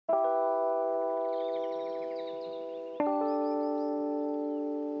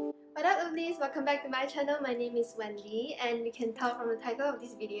lovelies, welcome back to my channel. My name is Wendy, and you can tell from the title of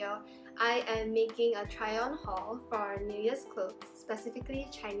this video, I am making a try-on haul for New Year's clothes, specifically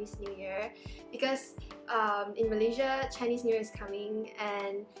Chinese New Year, because in Malaysia, Chinese New Year is coming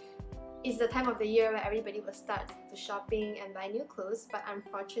and it's the time of the year where everybody will start to shopping and buy new clothes. But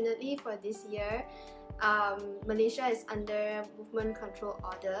unfortunately for this year, Malaysia is under movement control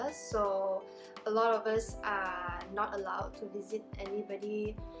order, so a lot of us are not allowed to visit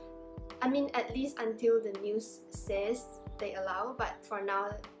anybody. I mean, at least until the news says they allow, but for now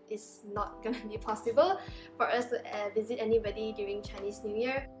it's not gonna be possible for us to visit anybody during Chinese New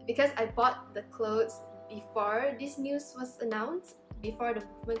Year, because I bought the clothes before this news was announced, before the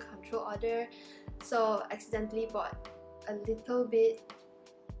movement control order, so accidentally bought a little bit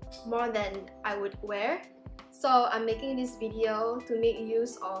more than I would wear. So I'm making this video to make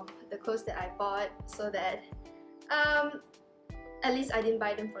use of the clothes that I bought, so that at least I didn't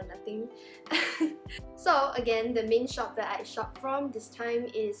buy them for nothing. So again, the main shop that I shop from this time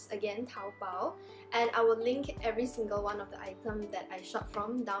is again Taobao, and I will link every single one of the items that I shop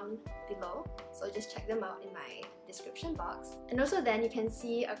from down below, so just check them out in my description box. And also then you can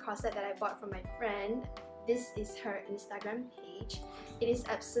see a corset that I bought from my friend. This is her Instagram page. It is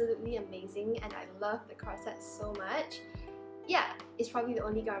absolutely amazing and I love the corset so much. Yeah, it's probably the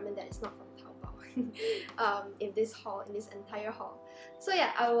only garment that is not from Taobao in this haul, in this entire haul. So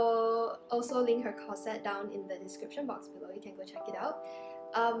yeah, I will also link her corset down in the description box below. You can go check it out.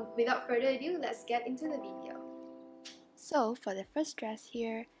 Without further ado, let's get into the video. So for the first dress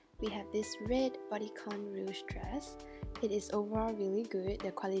here, we have this red bodycon ruched dress. It is overall really good.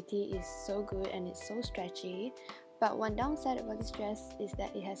 The quality is so good and it's so stretchy. But one downside about this dress is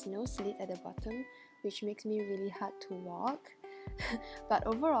that it has no slit at the bottom, which makes me really hard to walk. But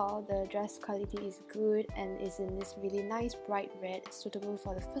overall, the dress quality is good and is in this really nice bright red, suitable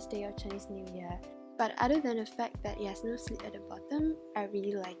for the first day of Chinese New Year. But other than the fact that it has no slit at the bottom, I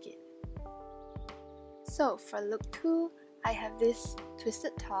really like it. So for look 2, I have this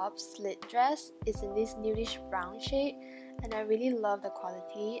twisted top slit dress. It's in this nudish brown shade and I really love the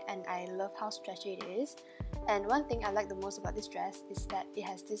quality and I love how stretchy it is. And one thing I like the most about this dress is that it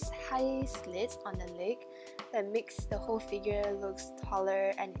has this high slits on the leg that makes the whole figure looks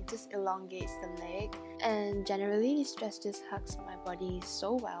taller and it just elongates the leg. And generally this dress just hugs my body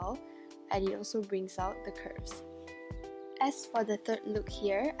so well, and it also brings out the curves. As for the third look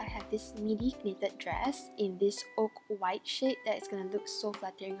here, I have this midi knitted dress in this oak white shade that is gonna look so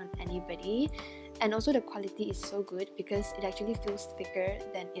flattering on anybody. And also the quality is so good because it actually feels thicker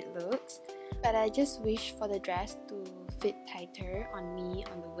than it looks. But I just wish for the dress to fit tighter on me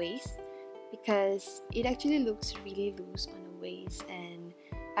on the waist, because it actually looks really loose on the waist and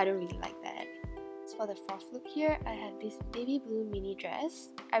I don't really like that. As for the fourth look here, I have this baby blue mini dress.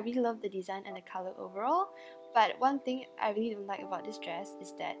 I really love the design and the color overall, but one thing I really don't like about this dress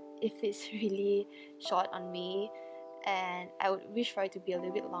is that it fits really short on me, and I would wish for it to be a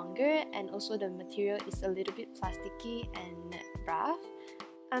little bit longer, and also the material is a little bit plasticky and rough.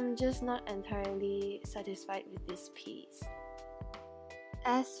 I'm just not entirely satisfied with this piece.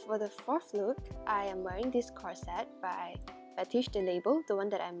 As for the fourth look, I am wearing this corset by Fétiche, the label, the one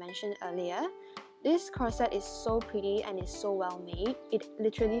that I mentioned earlier. This corset is so pretty and it's so well made. It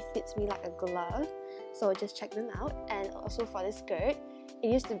literally fits me like a glove, so just check them out. And also for the skirt, it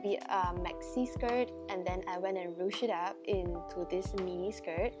used to be a maxi skirt and then I went and ruched it up into this mini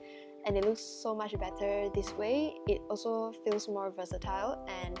skirt, and it looks so much better this way. It also feels more versatile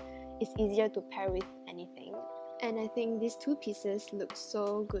and it's easier to pair with anything. And I think these two pieces look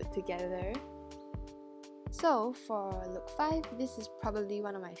so good together. So for look 5, this is probably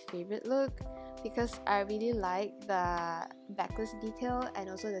one of my favorite look because I really like the backless detail and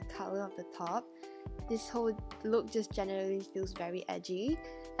also the color of the top. This whole look just generally feels very edgy,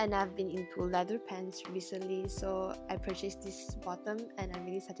 and I've been into leather pants recently, so I purchased this bottom and I'm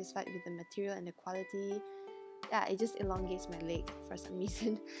really satisfied with the material and the quality. Yeah, it just elongates my leg for some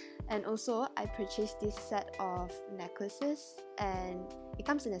reason. And also I purchased this set of necklaces, and it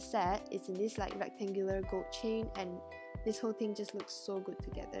comes in a set. It's in this like rectangular gold chain, and this whole thing just looks so good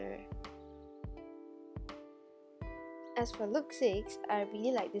together. As for look 6, I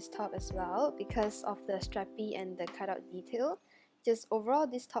really like this top as well because of the strappy and the cutout detail. Just overall,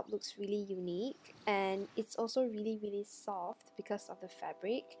 this top looks really unique, and it's also really soft because of the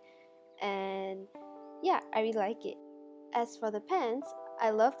fabric, and yeah, I really like it. As for the pants, I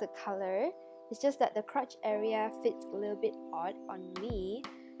love the color. It's just that the crotch area fits a little bit odd on me,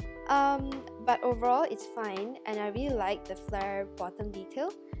 but overall it's fine, and I really like the flare bottom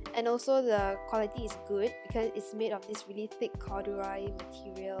detail. And also the quality is good because it's made of this really thick corduroy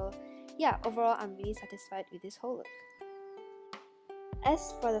material. yeah, overall I'm really satisfied with this whole look.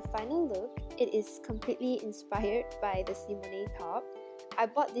 As for the final look, it is completely inspired by the Simonett top. I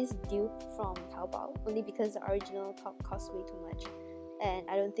bought this dupe from Taobao only because the original top cost way too much, and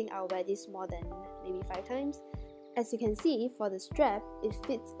I don't think I'll wear this more than maybe 5 times. As you can see, for the strap, it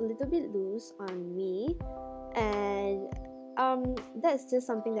fits a little bit loose on me, and that's just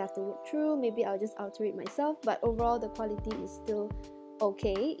something that I have to work through. Maybe I'll just alter it myself, but overall the quality is still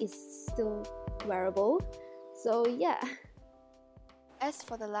okay, it's still wearable, so yeah. As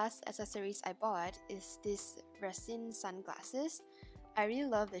for the last accessories I bought is this Resin sunglasses. I really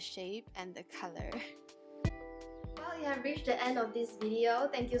love the shape and the color. Well, you have reached the end of this video.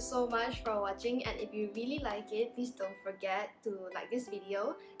 Thank you so much for watching, and if you really like it, please don't forget to like this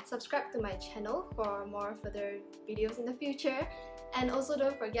video, subscribe to my channel for more further videos in the future, and also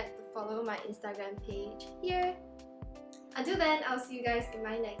don't forget to follow my Instagram page here. Until then, I'll see you guys in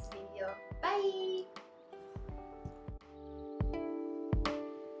my next video.